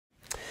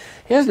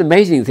Here's an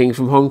amazing thing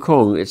from Hong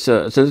Kong. It's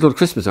a little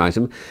Christmas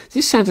item.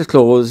 This Santa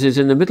Claus is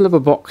in the middle of a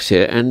box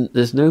here, and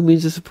there's no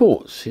means of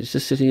support. It's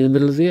just sitting in the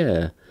middle of the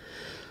air.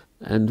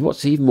 And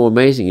what's even more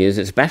amazing is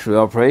it's battery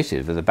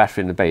operated with a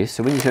battery in the base,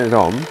 so when you turn it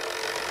on,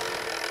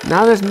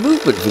 now there's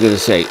movement, for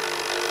goodness sake.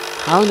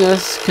 How on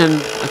earth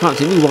I can't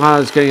see any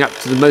wires going up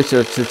to the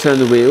motor to turn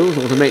the wheels,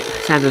 or to make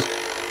Santa's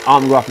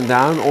arm go up and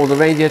down, or the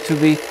reindeer to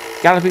be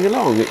galloping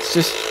along. It's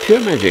just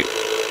pure magic.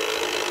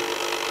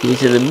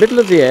 He's in the middle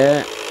of the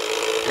air,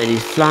 and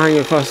he's flying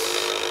across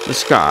the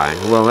sky.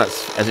 Well,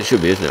 that's as it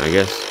should be, isn't it, I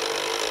guess?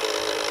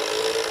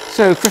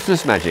 So,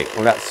 Christmas magic.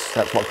 Well, that's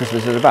what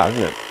Christmas is about,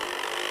 isn't it?